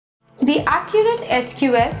The Aquret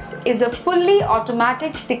SQS is a fully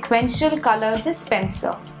automatic sequential color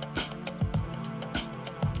dispenser.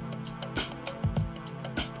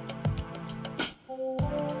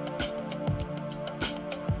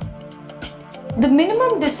 The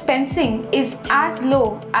minimum dispensing is as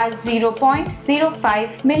low as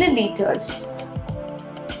 0.05 milliliters.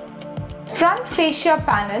 Front fascia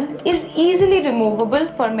panel is easily removable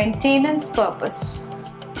for maintenance purpose.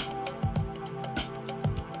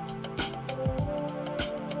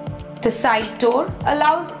 The side door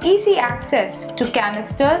allows easy access to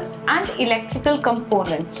canisters and electrical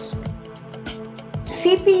components.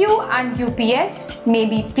 CPU and UPS may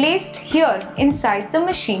be placed here inside the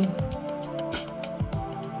machine.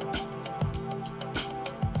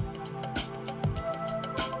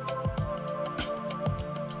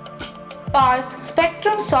 PAR's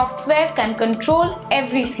Spectrum software can control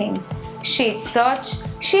everything: shade search,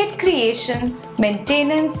 shade creation,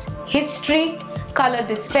 maintenance, history, color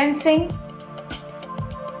dispensing.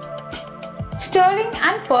 Stirring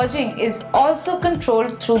and purging is also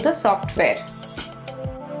controlled through the software.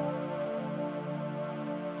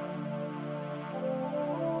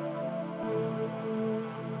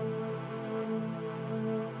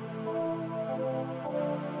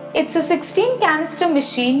 It's a 16 canister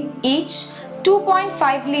machine, each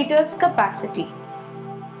 2.5 liters capacity.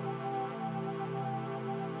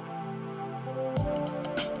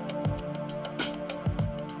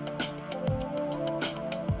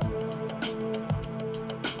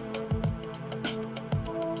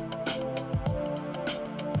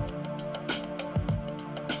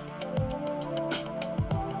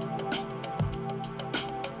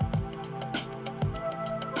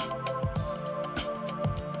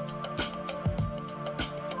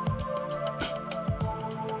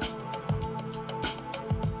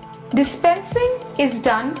 Dispensing is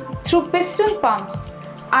done through piston pumps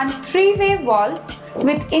and three-way valve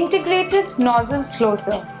with integrated nozzle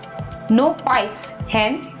closer. No pipes,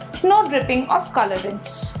 hence no dripping of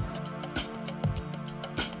colorants.